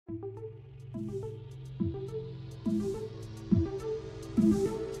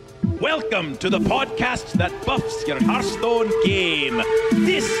welcome to the podcast that buffs your Hearthstone game.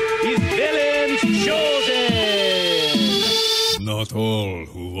 This is Velen's Chosen. Not all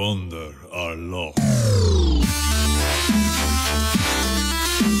who wander are lost.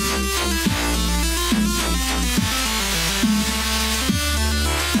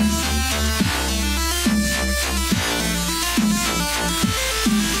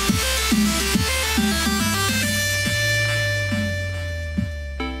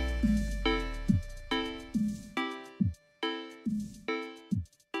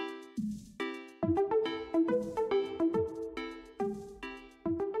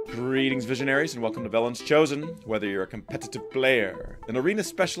 Greetings, visionaries, and welcome to Velen's Chosen. Whether you're a competitive player, an arena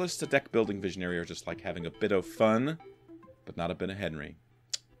specialist, a deck-building visionary, or just like having a bit of fun, but not a bit of Henry,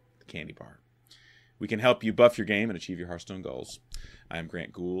 the candy bar, we can help you buff your game and achieve your Hearthstone goals. I am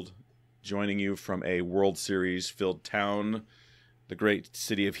Grant Gould, joining you from a World Series-filled town, the great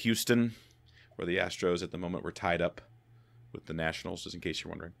city of Houston, where the Astros at the moment were tied up with the Nationals, just in case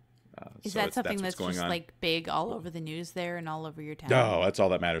you're wondering. Is that something that's just like big all over the news there and all over your town? No, that's all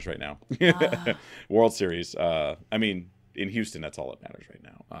that matters right now. World Series. I mean, in Houston, that's all that matters right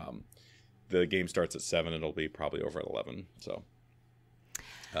now. The game starts at 7. It'll be probably over at 11. So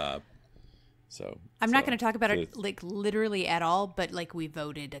I'm not going to talk about it like literally at all, but like we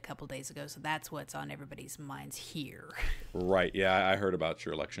voted a couple days ago, so that's what's on everybody's minds here. Right. Yeah, I heard about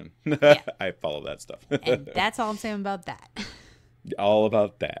your election. Yeah. I follow that stuff. And that's all I'm saying about that. All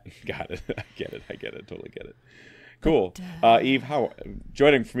about that. Got it. I get it. Totally get it. Cool. Eve, how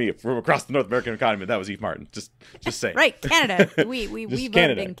joining for me from across the North American economy? That was Eve Martin. Just saying. Right, Canada. We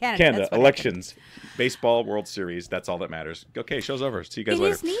voted in Canada. Elections, baseball, World Series. That's all that matters. Okay, show's over. See you guys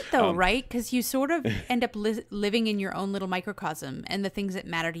later. It is neat though, right? Because you sort of end up living in your own little microcosm, and the things that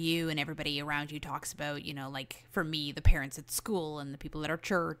matter to you and everybody around you talks about. You know, like for me, the parents at school and the people at our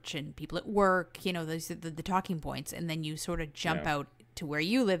church and people at work. You know, those are the talking points, and then you sort of jump out to where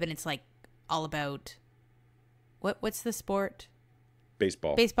you live, and it's like all about. What's the sport?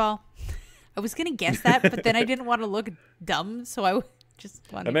 Baseball. I was going to guess that, but then I didn't want to look dumb, so I just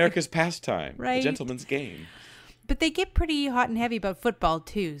wanted America's pastime. Right. A gentleman's game. But they get pretty hot and heavy about football,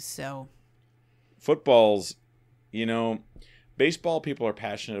 too, so. Football's, baseball, people are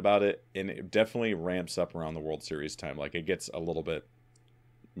passionate about it, and it definitely ramps up around the World Series time. Like, it gets a little bit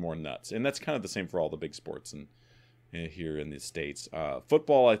more nuts. And that's kind of the same for all the big sports and here in the States.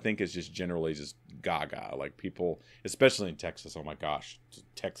 Football, I think, is just generally just gaga. Like people, especially in Texas, oh my gosh,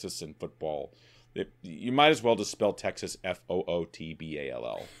 Texas and football. You might as well just spell Texas Football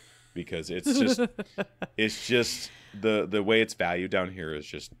because it's just the way it's valued down here is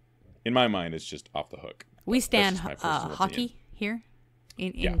just, in my mind, it's just off the hook. We stand hockey here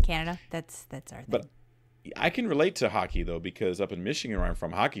in Canada. That's our thing. But I can relate to hockey though, because up in Michigan where I'm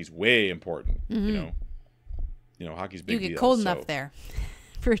from, hockey's way important. Mm-hmm. Hockey's big deal. You get cold enough there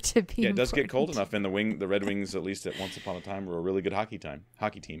for it to be. Yeah, it does get cold enough, and the Red Wings, at least at once upon a time, were a really good hockey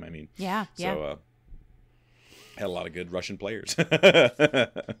team. Yeah. So, had a lot of good Russian players.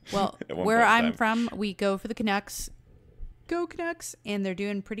 Well, where I'm from, we go for the Canucks. Go Canucks, and they're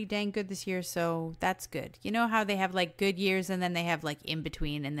doing pretty dang good this year, so that's good. You know how they have like good years, and then they have like in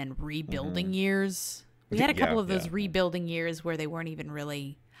between, and then rebuilding years. We had a couple of those rebuilding years where they weren't even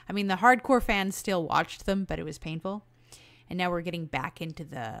really. I mean, the hardcore fans still watched them, but it was painful. And now we're getting back into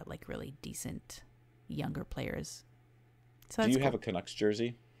the like really decent younger players. So do you have a Canucks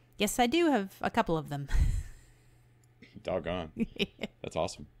jersey? Yes, I do have a couple of them. Doggone. That's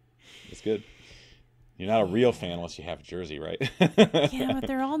awesome. That's good. You're not a real fan unless you have a jersey, right? Yeah, but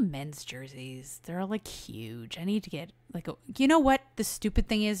they're all men's jerseys. They're all like huge. I need to get like a. You know what the stupid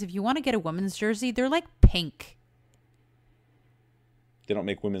thing is? If you want to get a woman's jersey, they're like pink. They don't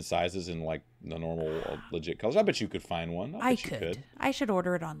make women's sizes in like the normal legit colors. I bet you could find one. I could. I should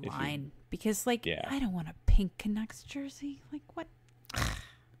order it online because I don't want a pink Canucks jersey. Like what?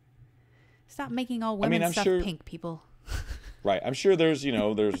 Stop making all women's stuff pink, people. Right. I'm sure there's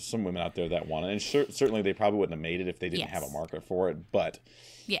some women out there that want it. And certainly they probably wouldn't have made it if they didn't have a market for it. But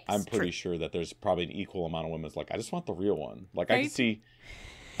I'm pretty sure that there's probably an equal amount of women that's like, I just want the real one. Like right?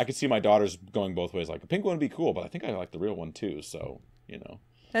 I could see my daughters going both ways. Like a pink one would be cool, but I think I like the real one too. So.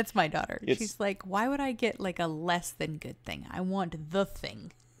 That's my daughter. She's like, why would I get like a less than good thing? I want the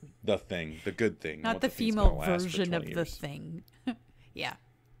thing. The thing, the good thing. Not the female version of the thing. Yeah.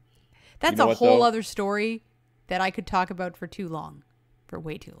 That's a whole other story that I could talk about for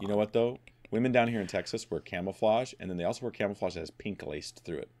way too long. You know what though? Women down here in Texas wear camouflage, and then they also wear camouflage that has pink laced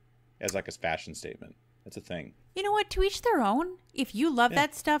through it as like a fashion statement. That's a thing. You know what? To each their own. If you love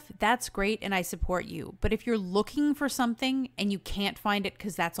that stuff, that's great, and I support you. But if you're looking for something and you can't find it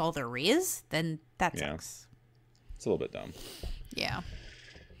because that's all there is, then that sucks. It's a little bit dumb. Yeah.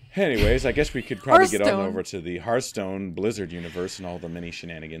 Anyways, I guess we could probably get on over to the Hearthstone Blizzard universe and all the mini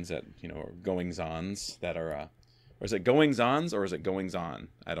shenanigans that, are goings-ons that are... or is it goings-ons or is it goings-on?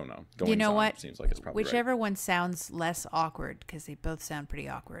 I don't know. You know what? Seems like it's probably Whichever one sounds less awkward, because they both sound pretty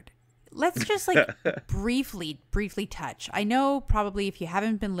awkward. Let's just briefly touch. I know probably if you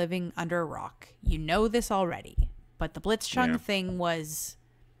haven't been living under a rock, you know this already. But the Blitzchung thing was,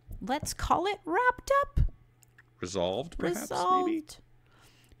 let's call it wrapped up. Resolved, perhaps, maybe?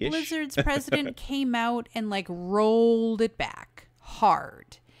 Ish. Blizzard's president came out and rolled it back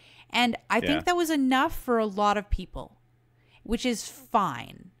hard. And I think that was enough for a lot of people, which is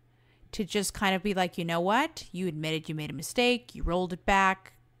fine, to just kind of be like, you know what? You admitted you made a mistake. You rolled it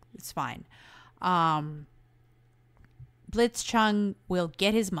back. It's fine. Blitzchung will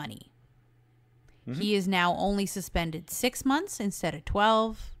get his money. Mm-hmm. He is now only suspended 6 months instead of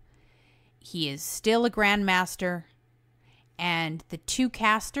 12. He is still a grandmaster. And the 2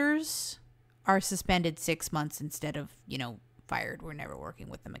 casters are suspended 6 months instead of, fired. We're never working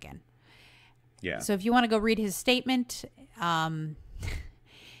with them again. Yeah. So if you want to go read his statement, and,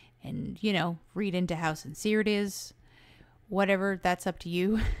 read into how sincere it is, whatever, that's up to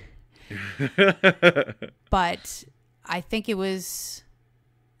you. But I think it was,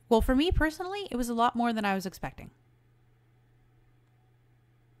 well, for me personally, it was a lot more than I was expecting.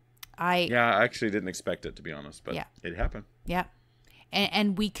 I actually didn't expect it, to be honest, but it happened. Yeah.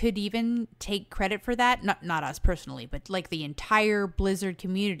 And we could even take credit for that, not us personally, but the entire Blizzard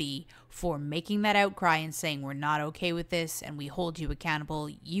community for making that outcry and saying we're not okay with this and we hold you accountable.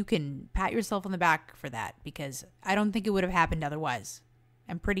 You can pat yourself on the back for that, because I don't think it would have happened otherwise.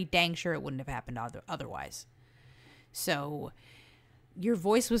 I'm pretty dang sure it wouldn't have happened otherwise. So your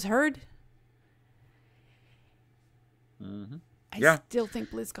voice was heard. Mm-hmm. I still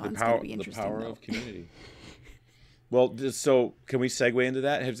think BlizzCon's going to be interesting. The power of community. Well, so can we segue into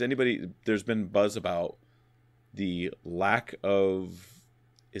that? There's been buzz about the lack of,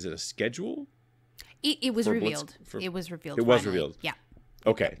 is it a schedule? It was revealed. It was revealed. It was revealed. Yeah.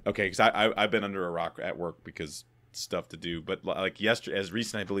 Okay. Because I've been under a rock at work because stuff to do. But yesterday, as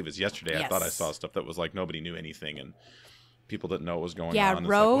recent, I believe it's yesterday, I thought I saw stuff that was nobody knew anything and people didn't know what was going on. Yeah,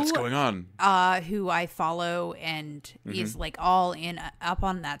 Ro, what's going on? Who I follow and is all in up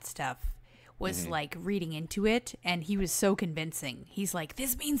on that stuff, was reading into it, and he was so convincing. He's like,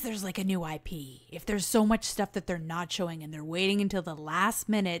 this means there's a new IP. If there's so much stuff that they're not showing and they're waiting until the last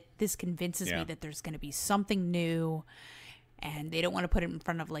minute, this convinces me that there's going to be something new, and they don't want to put it in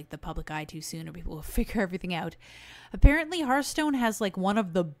front of the public eye too soon, or people will figure everything out. Apparently Hearthstone has one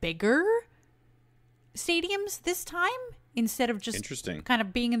of the bigger stadiums this time, instead of just kind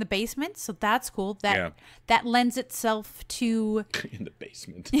of being in the basement. So that's cool. That lends itself to in the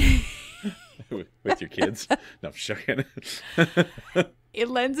basement with your kids. No, I'm joking. It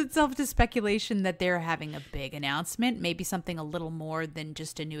lends itself to speculation that they're having a big announcement, maybe something a little more than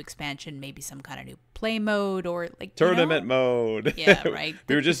just a new expansion, maybe some kind of new play mode or tournament mode. Yeah, right.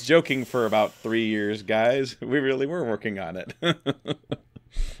 We were just joking for about 3 years, guys. We really were working on it.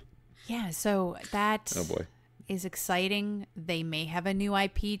 Yeah, so that oh boy. Is exciting. They may have a new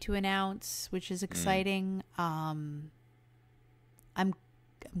IP to announce, which is exciting. I'm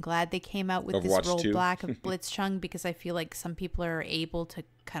glad they came out with this rollback of Blitzchung, because I feel like some people are able to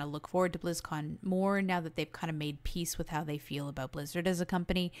kind of look forward to BlizzCon more now that they've kind of made peace with how they feel about Blizzard as a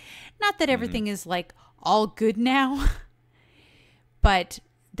company. Not that everything is all good now, but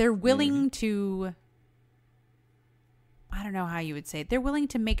they're willing to, I don't know how you would say it, they're willing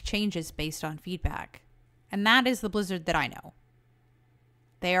to make changes based on feedback. And that is the Blizzard that I know.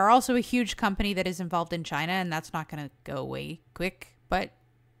 They are also a huge company that is involved in China, and that's not going to go away quick. But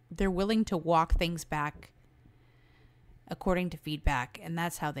they're willing to walk things back according to feedback, and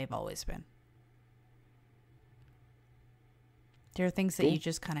that's how they've always been. There are things that you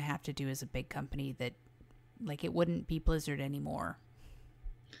just kind of have to do as a big company that, it wouldn't be Blizzard anymore.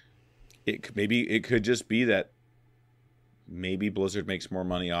 Maybe it could just be that maybe Blizzard makes more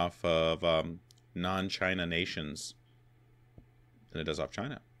money off of non-China nations than it does off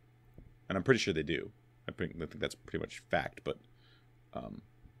China, and I'm pretty sure they do. I think that's pretty much fact, but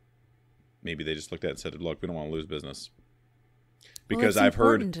maybe they just looked at it and said, "Look, we don't want to lose business." Because I've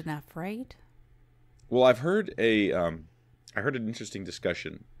heard important enough, right? Well, I've heard I heard an interesting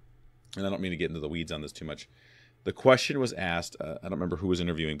discussion, and I don't mean to get into the weeds on this too much. The question was asked. I don't remember who was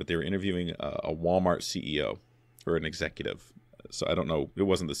interviewing, but they were interviewing a Walmart CEO or an executive, So I don't know. It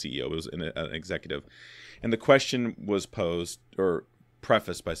wasn't the CEO. It was an executive. And the question was posed or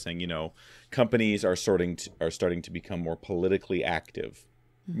prefaced by saying, companies are starting to become more politically active,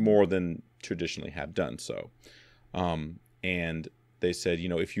 more than traditionally have done so. And they said,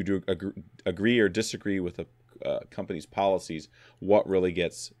 if you do agree or disagree with a company's policies, what really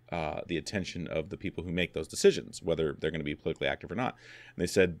gets the attention of the people who make those decisions, whether they're going to be politically active or not. And they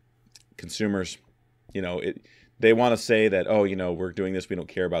said consumers, they want to say that, we're doing this, we don't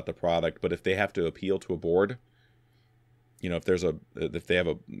care about the product. But if they have to appeal to a board, if they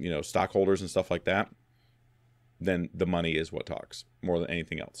have stockholders and stuff like that, then the money is what talks more than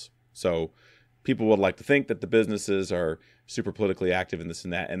anything else. So people would like to think that the businesses are super politically active in this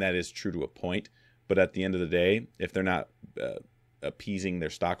and that is true to a point. But at the end of the day, if they're not appeasing their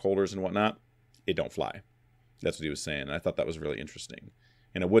stockholders and whatnot, it don't fly. That's what he was saying. And I thought that was really interesting.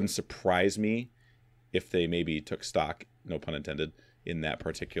 And it wouldn't surprise me if they maybe took stock, no pun intended, in that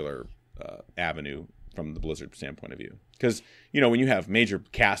particular avenue from the Blizzard standpoint of view. Because, when you have major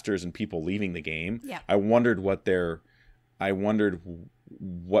casters and people leaving the game, I wondered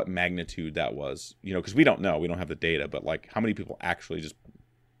what magnitude that was. Because we don't know. We don't have the data. But, how many people actually just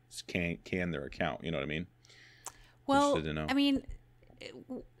can their account? You know what I mean? Well, I mean,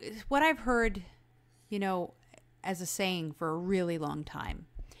 what I've heard, as a saying for a really long time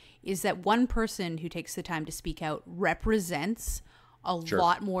is that one person who takes the time to speak out represents a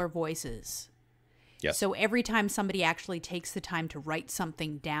lot more voices. Yes. So every time somebody actually takes the time to write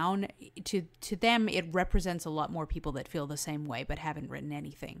something down, to them, it represents a lot more people that feel the same way but haven't written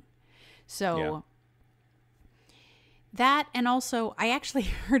anything. So that, and also I actually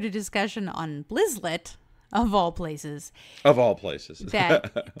heard a discussion on Blizzlet, of all places. Of all places.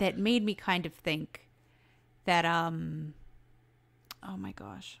 that made me kind of think that, oh my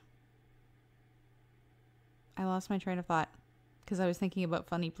gosh. I lost my train of thought because I was thinking about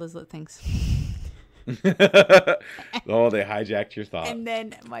funny Blizzlet things. Oh, they hijacked your thought. And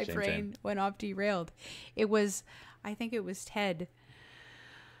then my brain went off derailed. I think it was Ted.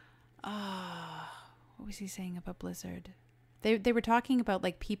 What was he saying about Blizzard? They were talking about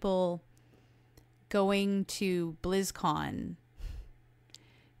people going to BlizzCon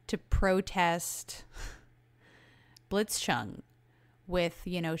to protest Blitzchung with,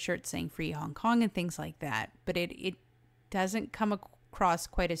 shirts saying Free Hong Kong and things like that. But it doesn't come across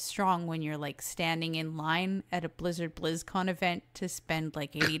quite as strong when you're standing in line at a Blizzard BlizzCon event to spend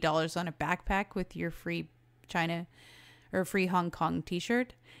 $80 on a backpack with your free China or free Hong Kong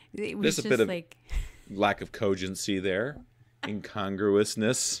t-shirt. It was There's a bit of lack of cogency there,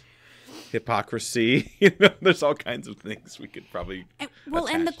 incongruousness, hypocrisy. There's all kinds of things we could probably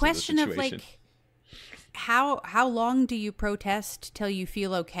and the question of how long do you protest till you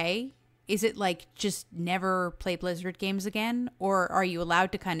feel okay? Is it just never play Blizzard games again? Or are you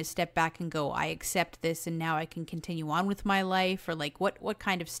allowed to kind of step back and go, I accept this and now I can continue on with my life? Or what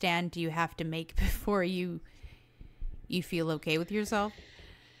kind of stand do you have to make before you feel okay with yourself?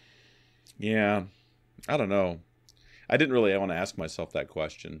 Yeah, I don't know. I didn't really want to ask myself that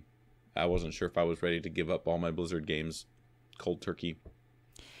question. I wasn't sure if I was ready to give up all my Blizzard games cold turkey.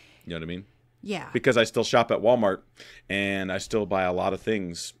 You know what I mean? Yeah. Because I still shop at Walmart and I still buy a lot of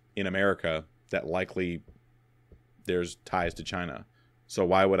things in America that likely there's ties to China. So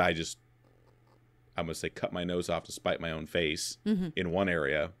why would I I'm going to say cut my nose off to spite my own face in one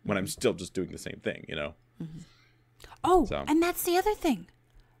area when I'm still just doing the same thing, Mm-hmm. Oh, so. And that's the other thing.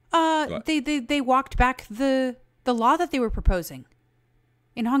 They walked back the law that they were proposing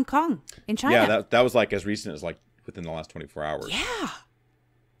in Hong Kong, in China. Yeah, that was as recent as within the last 24 hours. Yeah.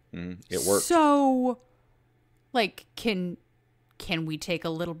 It worked. So, can we take a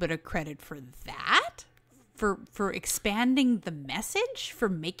little bit of credit for that? For expanding the message? For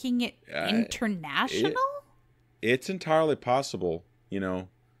making it international? It's entirely possible,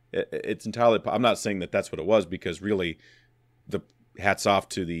 It's entirely... I'm not saying that that's what it was, because really, the hats off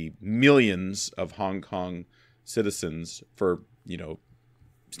to the millions of Hong Kong citizens for,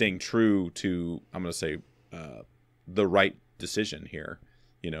 staying true to, I'm going to say, the right decision here,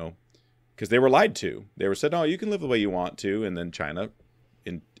 because they were lied to. They were said, "Oh, you can live the way you want to," and then China,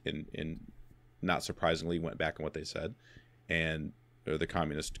 in not surprisingly, went back on what they said, or the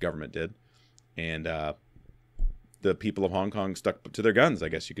communist government did, and the people of Hong Kong stuck to their guns, I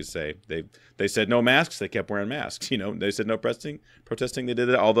guess you could say. They said no masks, they kept wearing masks. They said no protesting, they did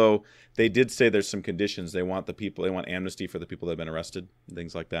it. Although they did say there's some conditions. They want amnesty for the people that have been arrested and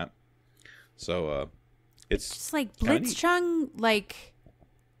things like that. So it's just Blitzchung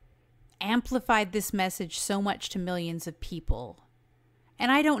amplified this message so much to millions of people.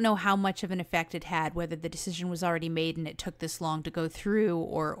 And I don't know how much of an effect it had, whether the decision was already made and it took this long to go through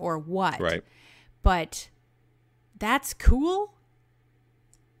or what. Right. But that's cool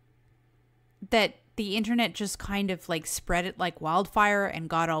that the internet just kind of like spread it like wildfire and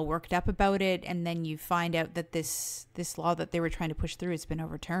got all worked up about it. And then you find out that this law that they were trying to push through has been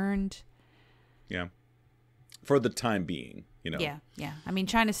overturned. Yeah. For the time being, Yeah, yeah. I mean,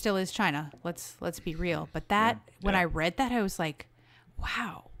 China still is China. Let's be real. But when I read that, I was like,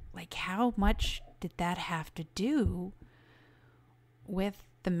 wow, like how much did that have to do with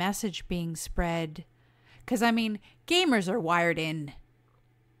the message being spread? Because, I mean, gamers are wired in.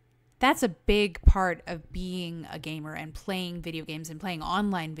 That's a big part of being a gamer and playing video games and playing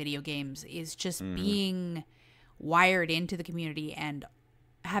online video games is just being wired into the community and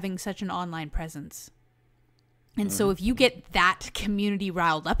having such an online presence. And so if you get that community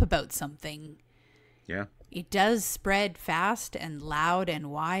riled up about something, it does spread fast and loud and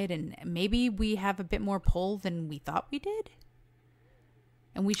wide, and maybe we have a bit more pull than we thought we did.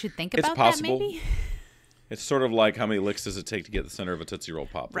 And we should think about that maybe. It's sort of like how many licks does it take to get the center of a Tootsie Roll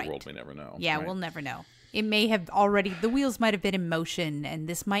Pop? Right. The world may never know. Yeah, right? We'll never know. It may have already, the wheels might have been in motion, and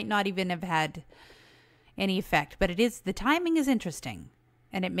this might not even have had any effect. But the timing is interesting,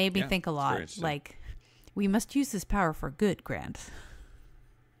 and it made me think a lot. Like, we must use this power for good, Grant.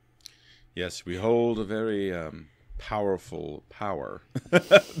 Yes, we hold a very powerful power.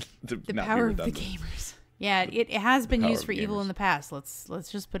 The power of the gamers. Yeah, it has been used for evil in the past.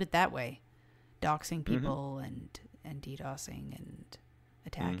 Let's just put it that way. Doxing people and DDoSing and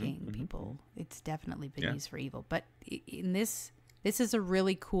attacking people. It's definitely been used for evil. But in this is a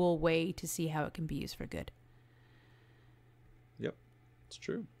really cool way to see how it can be used for good. Yep, it's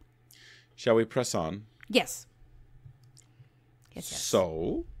true. Shall we press on? Yes. Yes.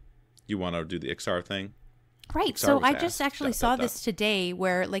 So, you want to do the XR thing? Right. So I just actually saw this today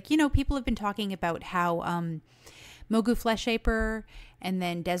where, like, people have been talking about how Mogu Fleshaper and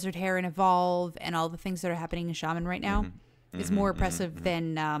then Desert Hare and Evolve and all the things that are happening in Shaman right now is more oppressive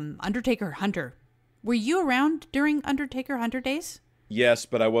than Undertaker Hunter. Were you around during Undertaker Hunter days? Yes,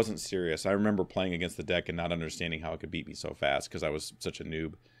 but I wasn't serious. I remember playing against the deck and not understanding how it could beat me so fast because I was such a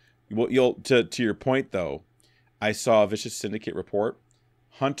noob. Well, to your point, though, I saw a Vicious Syndicate report.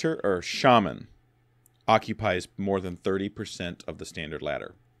 Hunter or Shaman occupies more than 30% of the standard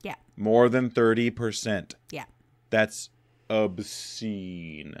ladder. Yeah. More than 30%. Yeah. That's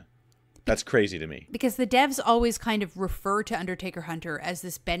obscene. That's crazy to me. Because the devs always kind of refer to Undertaker Hunter as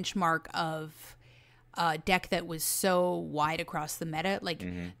this benchmark of a deck that was so wide across the meta. Like,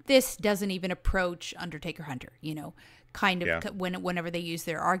 this doesn't even approach Undertaker Hunter, kind of whenever they use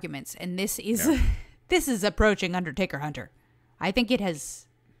their arguments. And this is this is approaching Undertaker Hunter. I think it has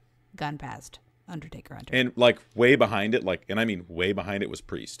gone past Undertaker Hunter. And like way behind it, and I mean way behind it was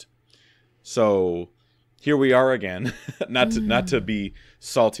Priest. So here we are again. not to be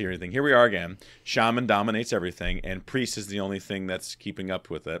salty or anything. Here we are again. Shaman dominates everything, and Priest is the only thing that's keeping up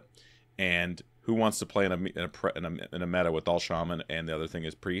with it. And who wants to play in a meta with all Shaman and the other thing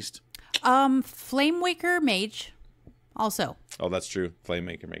is Priest? Flamewaker Mage, also. Oh, that's true.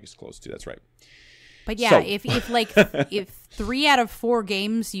 Flamemaker Mage is close too. That's right. But yeah, if 3 out of 4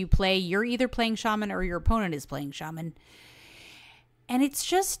 games you play, you're either playing Shaman or your opponent is playing Shaman. And it's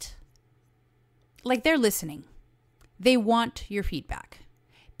just like they're listening. They want your feedback.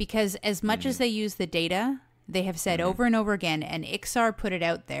 Because as much as they use the data, they have said over and over again, and Ixar put it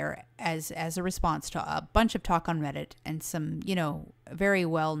out there as a response to a bunch of talk on Reddit and some, very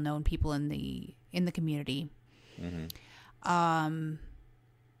well-known people in the community.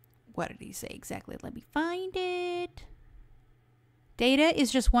 What did he say exactly? Let me find it. Data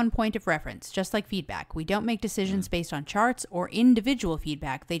is just one point of reference, just like feedback. We don't make decisions based on charts or individual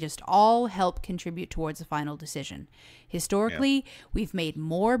feedback. They just all help contribute towards a final decision. Historically, we've made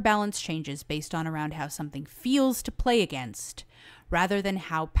more balanced changes based on around how something feels to play against, rather than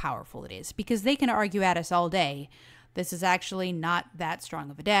how powerful it is. Because they can argue at us all day, this is actually not that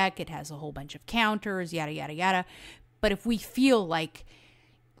strong of a deck, it has a whole bunch of counters, yada, yada, yada. But if we feel like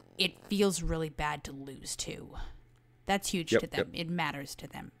it feels really bad to lose to, that's huge to them. It matters to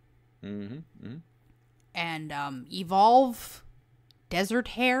them. And Evolve Desert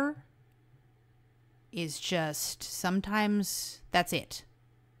Hare is just, sometimes that's it.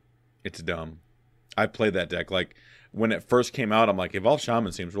 It's dumb. I played that deck. Like, when it first came out, I'm like, Evolve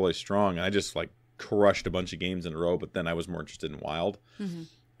Shaman seems really strong. And I just, crushed a bunch of games in a row. But then I was more interested in Wild.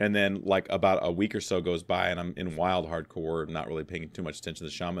 And then, about a week or so goes by, and I'm in Wild hardcore, not really paying too much attention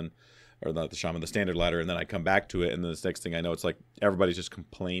to the Shaman, or not the Shaman, the standard ladder. And then I come back to it, and then the next thing I know, it's like everybody's just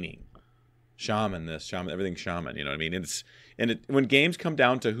complaining. shaman this, shaman everything, shaman. You know what I mean? When games come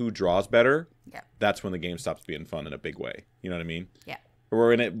down to who draws better, that's when the game stops being fun in a big way. You know what I mean? Yeah.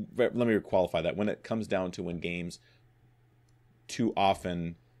 Or let me qualify that. When it comes down to when games too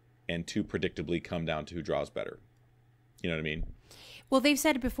often and too predictably come down to who draws better. You know what I mean? Well, they've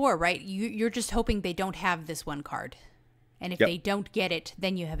said it before, right? You're just hoping they don't have this one card. And if they don't get it,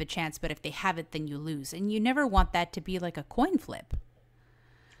 then you have a chance. But if they have it, then you lose. And you never want that to be like a coin flip.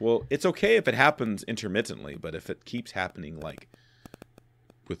 Well, it's okay if it happens intermittently, but if it keeps happening like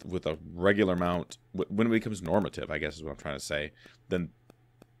with a regular amount, when it becomes normative, I guess is what I'm trying to say, then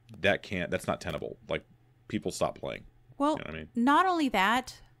that's not tenable. Like, people stop playing. Well, you know what I mean? Not only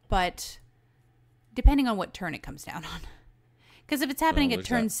that, but depending on what turn it comes down on. Because if it's happening at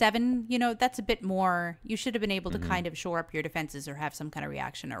turn 7, that's a bit more. You should have been able to kind of shore up your defenses or have some kind of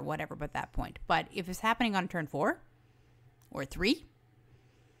reaction or whatever by that point. But if it's happening on turn 4 or 3.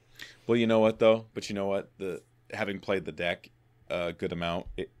 Well, you know what, though? But you know what? Having played the deck a good amount,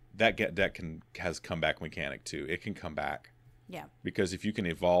 that deck has comeback mechanic, too. It can come back. Yeah. Because if you can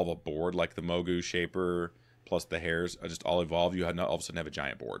evolve a board like the Mogu Shaper plus the Hairs, just all evolve, you all of a sudden have a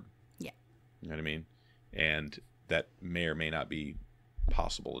giant board. Yeah. You know what I mean? And that may or may not be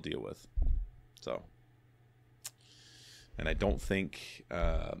possible to deal with. So, and I don't think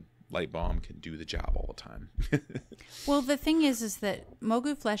Light Bomb can do the job all the time. Well, the thing is that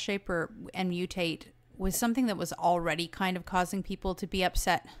Mogu Flesh Shaper and Mutate was something that was already kind of causing people to be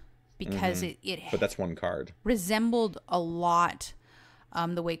upset because it but that's one card. Resembled a lot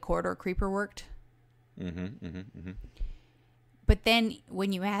the way Corridor Creeper worked. But then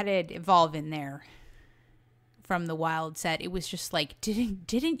when you added Evolve in there from the wild set, it was just like,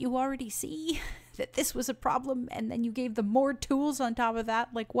 didn't you already see that this was a problem? And then you gave them more tools on top of that.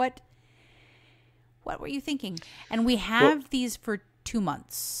 Like, what were you thinking? And we have these for 2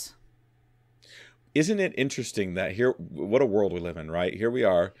 months. Isn't it interesting that what a world we live in, right? Here we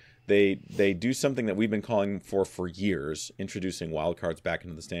are. They do something that we've been calling for years, introducing wild cards back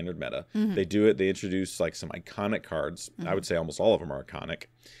into the standard meta. They do it. They introduce like some iconic cards. I would say almost all of them are iconic.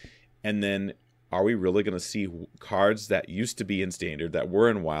 And then, are we really going to see cards that used to be in standard, that were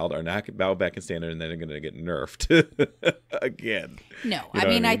in wild, are now back in standard, and then they're going to get nerfed again? No, I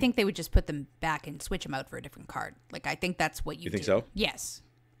mean, I think they would just put them back and switch them out for a different card. Like, I think that's what you do. You think so? Yes.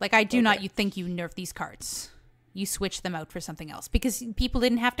 Like, I do not. You think you nerf these cards? You switch them out for something else because people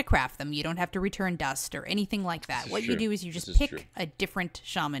didn't have to craft them. You don't have to return dust or anything like that. What you do is you just pick a different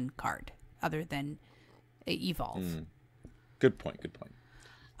shaman card other than Evolve. Good point.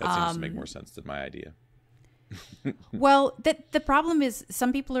 That seems to make more sense than my idea. Well, the problem is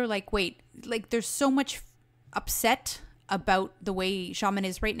some people are like, wait, like there's so much upset about the way Shaman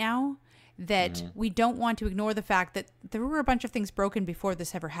is right now that we don't want to ignore the fact that there were a bunch of things broken before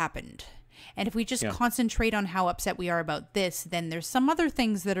this ever happened. And if we just concentrate on how upset we are about this, then there's some other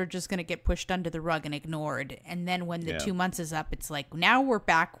things that are just going to get pushed under the rug and ignored. And then when the 2 months is up, it's like, now we're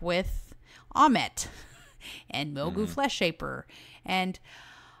back with Ahmet and Mogu Flesh Shaper. And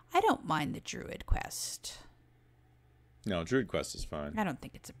I don't mind the Druid Quest. No, Druid Quest is fine. I don't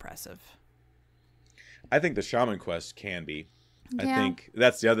think it's oppressive. I think the Shaman Quest can be. Yeah. I think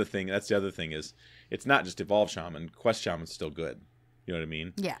that's the other thing. That's the other thing is it's not just Evolve Shaman. Quest Shaman's still good. You know what I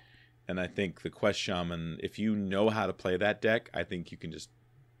mean? Yeah. And I think the Quest Shaman, if you know how to play that deck, I think you can just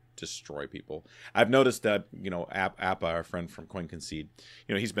destroy people. I've noticed that, Appa, our friend from Coin Concede,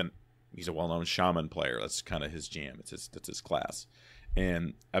 he's a well-known Shaman player. That's kind of his jam. That's his class.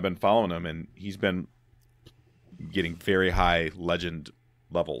 And I've been following him, and he's been getting very high legend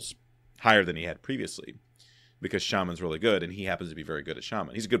levels, higher than he had previously, because Shaman's really good, and he happens to be very good at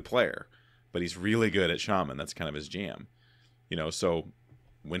Shaman. He's a good player, but he's really good at Shaman. That's kind of his jam. So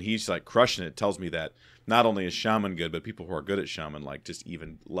when he's like crushing it tells me that not only is Shaman good, but people who are good at Shaman like just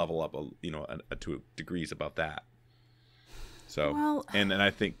even level up, to degrees above that. So, well, and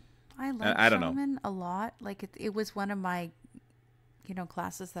I think I like Shaman a lot. Like it was one of my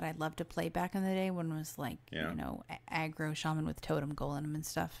classes that I loved to play back in the day when it was like, aggro Shaman with Totem Golem and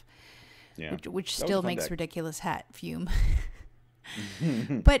stuff. Yeah. Which still makes deck. Ridiculous hat fume.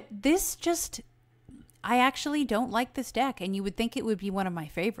 But this I actually don't like this deck, and you would think it would be one of my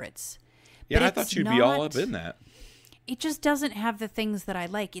favorites. Yeah, but I thought you'd be all up in that. It just doesn't have the things that I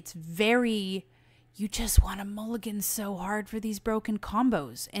like. It's very, you just want to mulligan so hard for these broken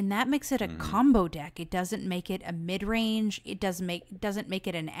combos, and that makes it a combo deck. It doesn't make it a mid-range. It doesn't make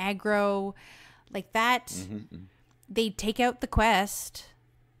it an aggro. Like that, they take out the quest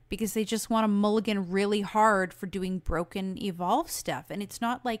because they just want to mulligan really hard for doing broken Evolve stuff. And it's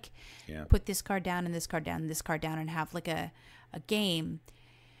not like put this card down and this card down and this card down and have like a game.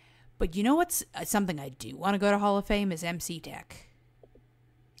 But you know what's something I do want to go to Hall of Fame is MC Tech.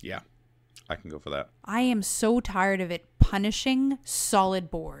 Yeah, I can go for that. I am so tired of it punishing solid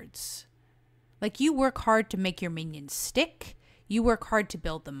boards. Like, you work hard to make your minions stick, you work hard to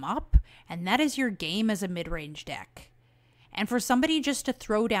build them up, and that is your game as a mid-range deck. And for somebody just to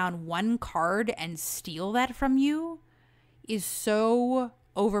throw down one card and steal that from you is so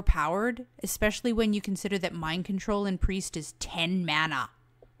overpowered, especially when you consider that Mind Control in Priest is 10 mana.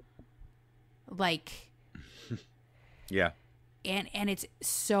 Like, yeah. And it's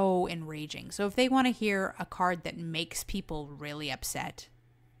so enraging. So if they want to hear a card that makes people really upset,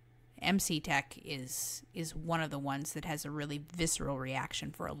 MC Tech is one of the ones that has a really visceral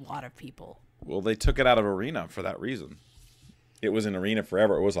reaction for a lot of people. Well, they took it out of Arena for that reason. It was in Arena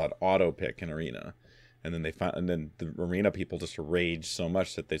forever. It was an auto pick in Arena. And then the Arena people just raged so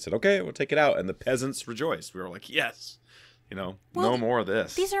much that they said, okay, we'll take it out. And the peasants rejoiced. We were like, yes. No more of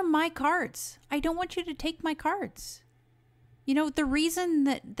this. These are my cards. I don't want you to take my cards. The reason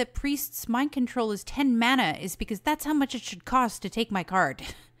that the Priest's Mind Control is 10 mana is because that's how much it should cost to take my card.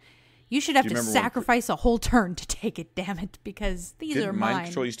 You should have to sacrifice a whole turn to take it, damn it, because these are mine. Mind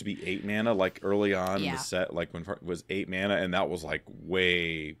Control used to be 8 mana, like early on in the set, like when it was 8 mana, and that was like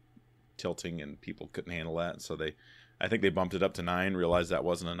way tilting, and people couldn't handle that. So I think they bumped it up to 9, realized that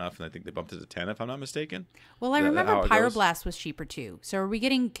wasn't enough, and I think they bumped it to 10, if I'm not mistaken. Well, I remember Pyroblast was cheaper too. So are we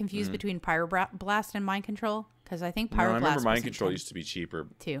getting confused between Pyroblast and Mind Control? Because I think Pyroblast. No, I remember Mind Control used to be cheaper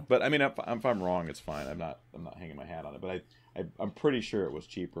too. But I mean, if I'm wrong, it's fine. I'm not hanging my hat on it. But I'm pretty sure it was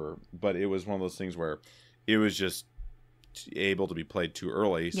cheaper. But it was one of those things where it was just able to be played too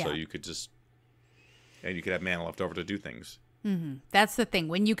early, so you could have mana left over to do things. Mm-hmm. That's the thing.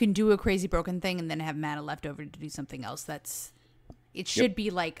 When you can do a crazy broken thing and then have mana left over to do something else, it should be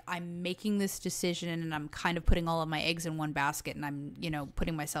like, I'm making this decision and I'm kind of putting all of my eggs in one basket, and I'm,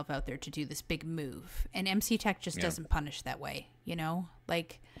 putting myself out there to do this big move. And MC Tech just doesn't punish that way,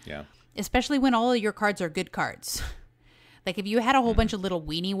 Like, especially when all of your cards are good cards. Like, if you had a whole bunch of little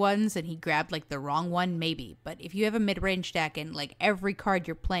weenie ones and he grabbed, like, the wrong one, maybe. But if you have a mid-range deck and, like, every card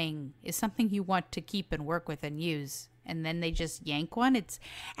you're playing is something you want to keep and work with and use, and then they just yank one, and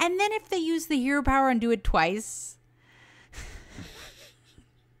then if they use the hero power and do it twice,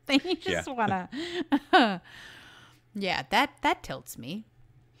 then you just want to... Yeah, that tilts me.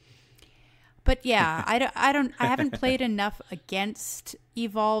 But yeah, I haven't played enough against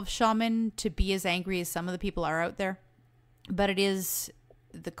Evolve Shaman to be as angry as some of the people are out there. But it is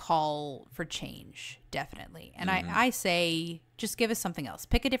the call for change, definitely. And I say, just give us something else.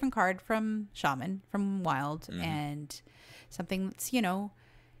 Pick a different card from Shaman, from Wild, and something that's,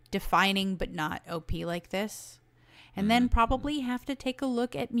 defining but not OP like this. And then probably have to take a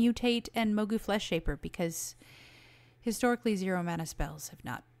look at Mutate and Mogu Flesh Shaper, because historically 0 mana spells have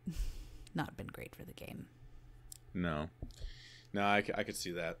not been great for the game. No, I could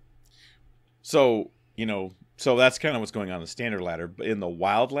see that. So, so that's kind of what's going on in the standard ladder. But in the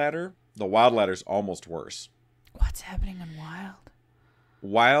wild ladder's almost worse. What's happening in wild?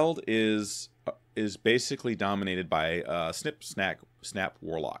 Wild is basically dominated by Snip-Snap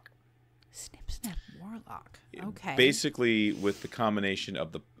Warlock. Snip-Snap Warlock. Okay. Basically, with the combination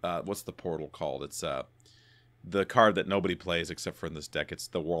of the what's the portal called? It's the card that nobody plays except for in this deck. It's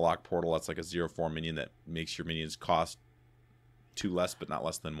the Warlock Portal. That's like a 0/4 minion that makes your minions cost 2 less, but not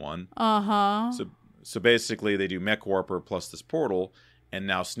less than 1. So basically, they do Mech Warper plus this portal, and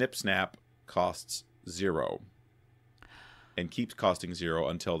now Snip-Snap costs 0, and keeps costing 0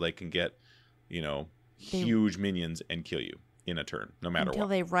 until they can get, huge minions and kill you in a turn, no matter what. Until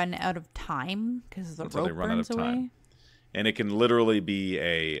they run out of time, because the rope burns away. And it can literally be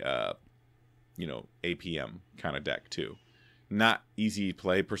a, APM kind of deck too. Not easy to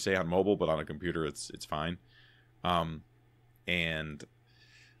play per se on mobile, but on a computer, it's fine. And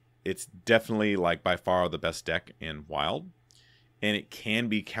it's definitely, like, by far the best deck in Wild. And it can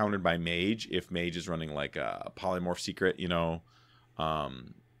be countered by Mage if Mage is running, like, a Polymorph Secret,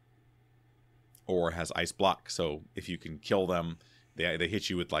 or has Ice Block. So if you can kill them, they hit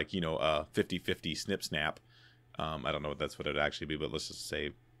you with, like, a 50-50 Snip-Snap. I don't know if that's what it would actually be, but let's just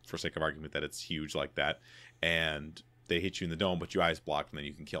say, for sake of argument, that it's huge like that. And they hit you in the dome, but you Ice Block, and then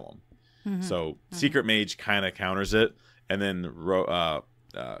you can kill them. So Secret Mage kind of counters it. And then Odd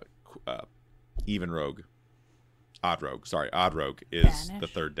Rogue is Vanish. The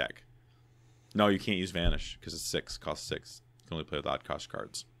third deck. No, you can't use Vanish because it's 6, costs 6. You can only play with odd cost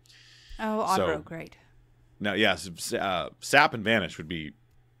cards. Oh, Odd Rogue, right. Now, yes, Sap and Vanish would be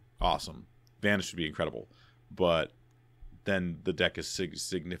awesome. Vanish would be incredible. But then the deck is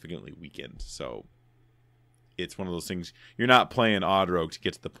significantly weakened. So it's one of those things. You're not playing Odd Rogue to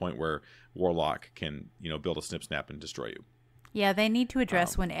get to the point where Warlock can, build a Snip and destroy you. Yeah, they need to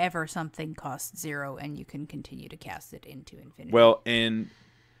address whenever something costs 0 and you can continue to cast it into infinity. Well, and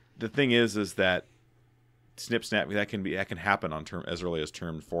the thing is that Snip that can happen on turn as early as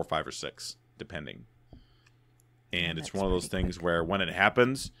turn 4, 5, or 6, depending. And it's one of those things where when it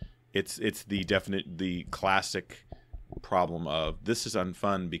happens, it's the classic problem of this is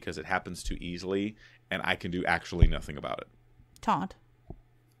unfun because it happens too easily and I can do actually nothing about it. Taunt.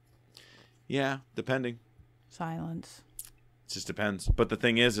 Yeah, depending. Silence. It just depends. But the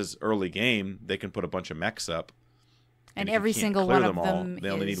thing is early game, they can put a bunch of mechs up. And every single one of them they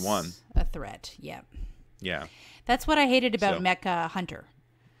only need one. A threat. Yeah. Yeah. That's what I hated about Mecha Hunter.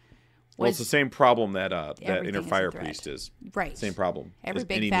 Well, it's the same problem that Inner Fire Priest is. Right. Same problem. Every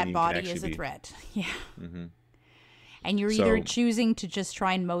big fat body is a threat. Yeah. Mm-hmm. And you're either choosing to just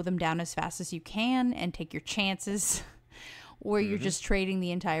try and mow them down as fast as you can and take your chances, or you're just trading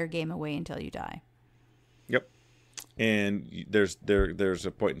the entire game away until you die. Yep. And there's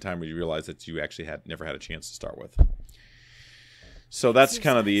a point in time where you realize that you actually never had a chance to start with. So that's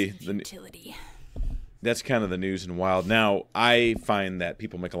kind of the utility. That's kind of the news in Wild. Now, I find that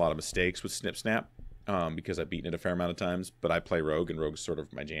people make a lot of mistakes with Snip, because I've beaten it a fair amount of times, but I play Rogue, and Rogue's sort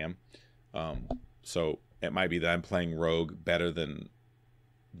of my jam. So it might be that I'm playing Rogue better than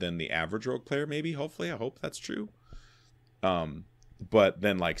the average Rogue player, maybe, hopefully. I hope that's true. But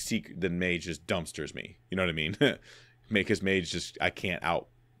then, then Mage just dumpsters me. You know what I mean? Because Mage just, I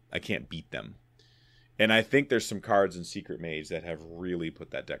can't beat them. And I think there's some cards in Secret Mage that have really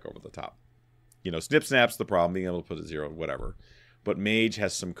put that deck over the top. Snip's the problem, being able to put a 0, whatever. But Mage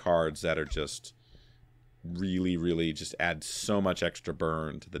has some cards that are just really, really just add so much extra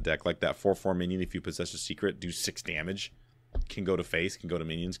burn to the deck. Like that 4/4 minion, if you possess a secret, do 6 damage. Can go to face, can go to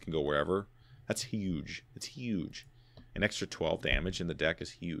minions, can go wherever. That's huge. It's huge. An extra 12 damage in the deck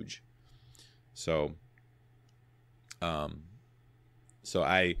is huge. So, I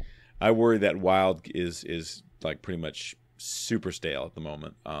worry that Wild is like pretty much super stale at the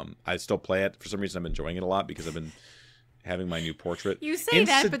moment. I still play it. For some reason, I'm enjoying it a lot because I've been having my new portrait. You say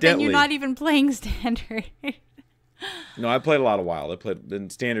that, but then you're not even playing Standard. No, I played a lot of Wild. Then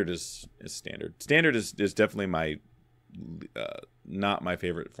Standard is Standard. Standard is definitely my not my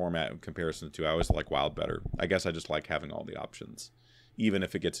favorite format in comparison to. I always like Wild better. I guess I just like having all the options, even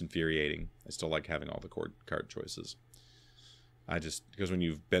if it gets infuriating. I still like having all the card choices. Because when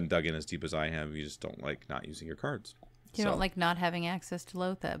you've been dug in as deep as I have, you just don't like not using your cards. You don't like not having access to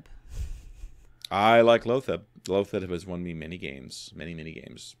Lotheb. I like Lotheb. Lotheb has won me many games. Many, many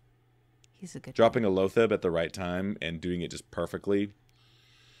games. He's a good Dropping a Lotheb at the right time and doing it just perfectly,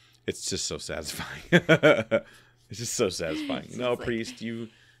 it's just so satisfying. It's just so satisfying. No, like, Priest, you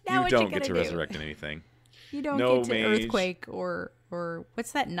don't get to resurrect anything. You don't get to Mage. Earthquake or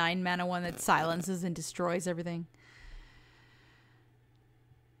what's that 9 mana one that silences and destroys everything?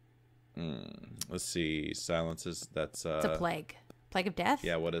 Let's see. Silences. That's it's a plague. Plague of Death?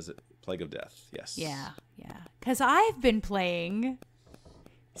 Yeah, what is it? Plague of Death. Yes. Yeah. Because I've been playing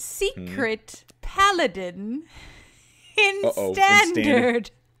Secret Paladin in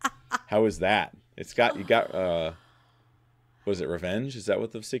Standard. How is that? You got was it Revenge? Is that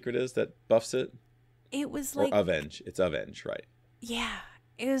what the secret is that buffs it? It was like Avenge. It's Avenge, right? Yeah.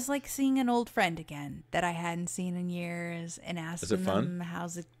 It was like seeing an old friend again that I hadn't seen in years and asking them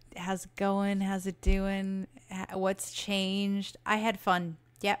how's it going? How's it doing? What's changed? I had fun.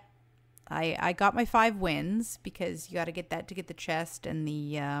 Yep. I got my 5 wins because you got to get that to get the chest and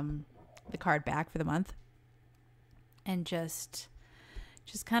the card back for the month. And just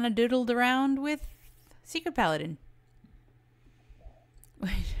kind of doodled around with Secret Paladin.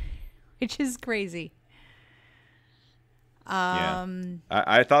 Which is crazy. Yeah.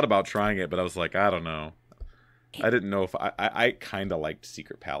 I thought about trying it, but I was like, I don't know. I didn't know if I kind of liked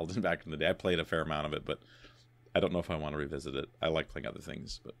Secret Paladin back in the day. I played a fair amount of it, but I don't know if I want to revisit it. I like playing other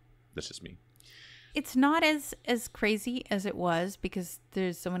things, but that's just me. It's not as crazy as it was because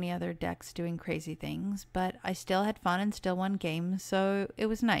there's so many other decks doing crazy things, but I still had fun and still won games, so it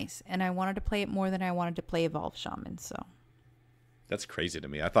was nice. And I wanted to play it more than I wanted to play Evolve Shaman, so. That's crazy to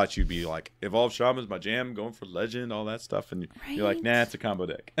me. I thought you'd be like, Evolve Shaman's my jam, going for Legend, all that stuff, and you're like, nah, it's a combo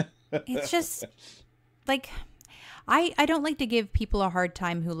deck. It's just, like, I don't like to give people a hard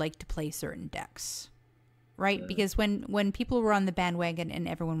time who like to play certain decks. Right? Because when people were on the bandwagon and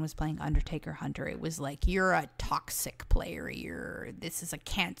everyone was playing Undertaker Hunter, it was like, you're a toxic player. This is a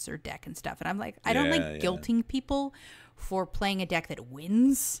cancer deck and stuff. And I'm like, I don't like guilting people for playing a deck that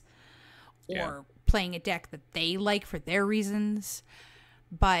wins or playing a deck that they like for their reasons.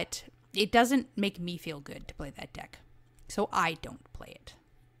 But it doesn't make me feel good to play that deck. So I don't play it.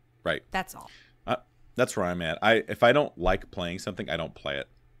 Right. That's all. That's where I'm at. If I don't like playing something, I don't play it.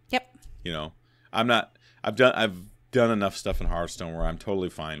 Yep. You know, I've done enough stuff in Hearthstone where I'm totally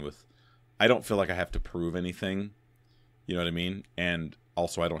fine with. I don't feel like I have to prove anything. You know what I mean? And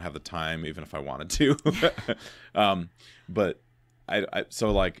also, I don't have the time, even if I wanted to. But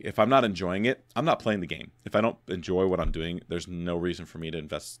so like, if I'm not enjoying it, I'm not playing the game. If I don't enjoy what I'm doing, there's no reason for me to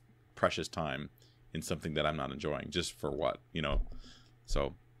invest precious time in something that I'm not enjoying. Just for what, you know?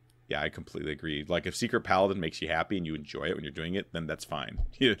 So. Yeah, I completely agree. Like, if Secret Paladin makes you happy and you enjoy it when you're doing it, then that's fine.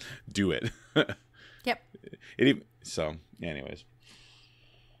 Do it. Yep. So, anyways.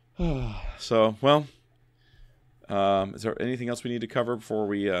 So, well, is there anything else we need to cover before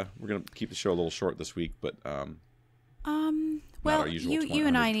we're going to keep the show a little short this week, but well, you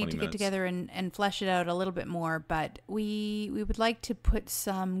and I need to get together and flesh it out a little bit more, but we would like to put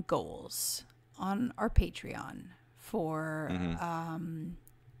some goals on our Patreon for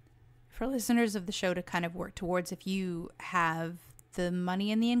listeners of the show to kind of work towards if you have the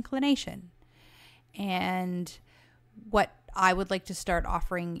money and the inclination. And what I would like to start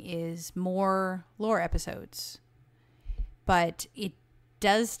offering is more lore episodes. But it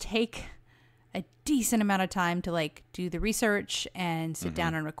does take a decent amount of time to like do the research and sit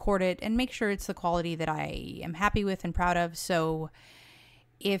down and record it and make sure it's the quality that I am happy with and proud of. So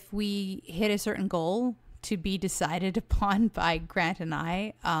if we hit a certain goal to be decided upon by Grant and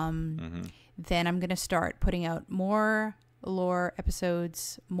I, then I'm going to start putting out more lore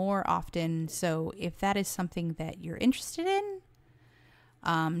episodes more often. So if that is something that you're interested in,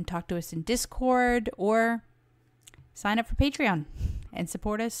 talk to us in Discord or sign up for Patreon and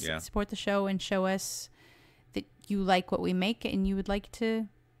support us, support the show, and show us that you like what we make and you would like to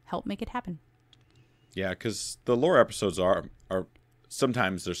help make it happen. Yeah, because the lore episodes are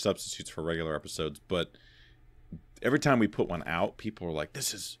sometimes they're substitutes for regular episodes, but every time we put one out, people are like,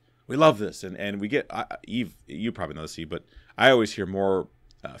 we love this. And we get, Eve, you probably know this, Eve, but I always hear more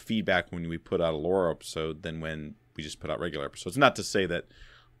feedback when we put out a lore episode than when we just put out regular episodes. Not to say that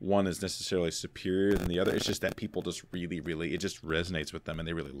one is necessarily superior than the other. It's just that people just really, it just resonates with them and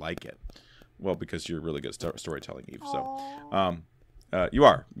they really like it. Well, because you're really good at storytelling, Eve. So you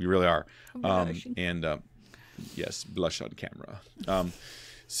really are. Yes, blush on camera.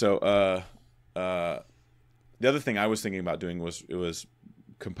 The other thing I was thinking about doing was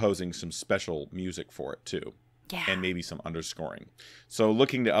composing some special music for it too. Yeah. And maybe some underscoring. So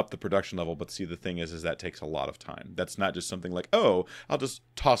looking to up the production level, but see, the thing is that takes a lot of time. That's not just something like, oh, I'll just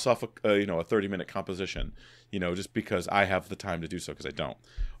toss off a 30-minute composition, just because I have the time to do so, because I don't.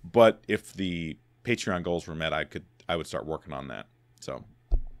 But if the Patreon goals were met, I would start working on that. So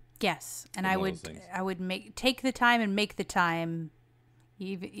yes, and I would take the time and make the time.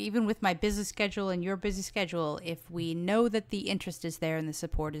 Even with my busy schedule and your busy schedule, if we know that the interest is there and the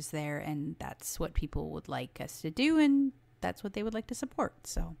support is there, and that's what people would like us to do, and that's what they would like to support.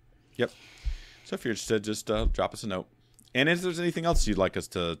 So, yep. So if you're interested, just drop us a note. And if there's anything else you'd like us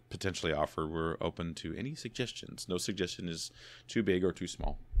to potentially offer, we're open to any suggestions. No suggestion is too big or too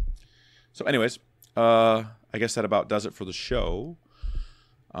small. So anyways, I guess that about does it for the show.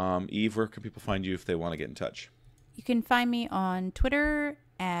 Eve, where can people find you if they want to get in touch? You can find me on Twitter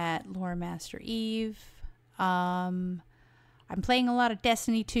at LoreMasterEve. I'm playing a lot of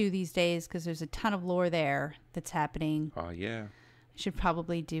Destiny 2 these days because there's a ton of lore there that's happening. Oh, yeah. I should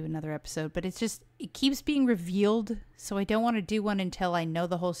probably do another episode, but it keeps being revealed, so I don't want to do one until I know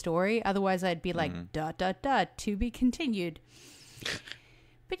the whole story. Otherwise, I'd be like, ... to be continued.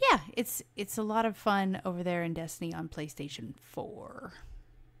 But yeah, it's a lot of fun over there in Destiny on PlayStation 4.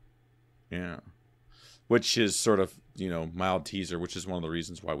 Yeah. Which is sort of, mild teaser, which is one of the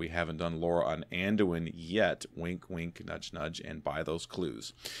reasons why we haven't done lore on Anduin yet. Wink, wink, nudge, nudge, and buy those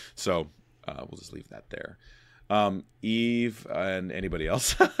clues. So we'll just leave that there. Eve and anybody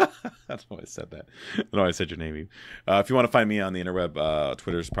else. I don't know why I said that. I don't know why I said your name, Eve. If you want to find me on the interweb,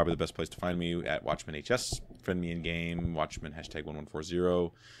 Twitter is probably the best place to find me, at WatchmanHS. Friend me in game, Watchman,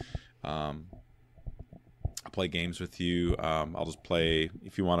 #1140. I'll play games with you. I'll just play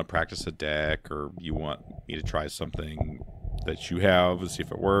if you want to practice a deck, or you want me to try something that you have and see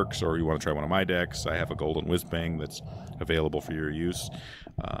if it works, or you want to try one of my decks. I have a Golden Whizbang that's available for your use.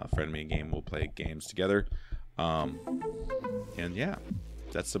 Friend me in game, we'll play games together. And yeah,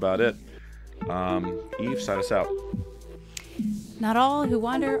 that's about it. Eve, sign us out. Not all who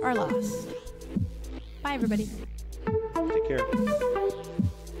wander are lost. Bye, everybody. Take care.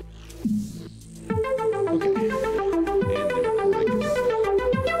 Okay.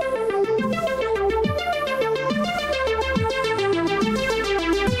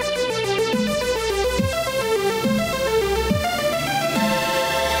 And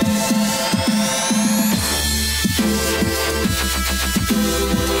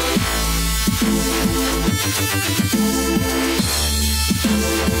I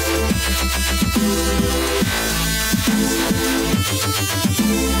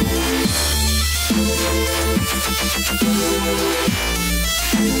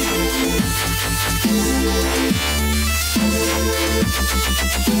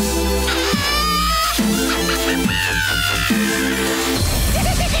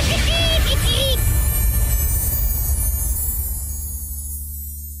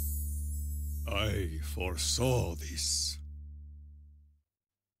foresaw this.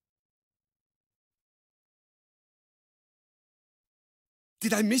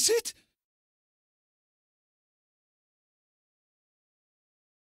 Did I miss it?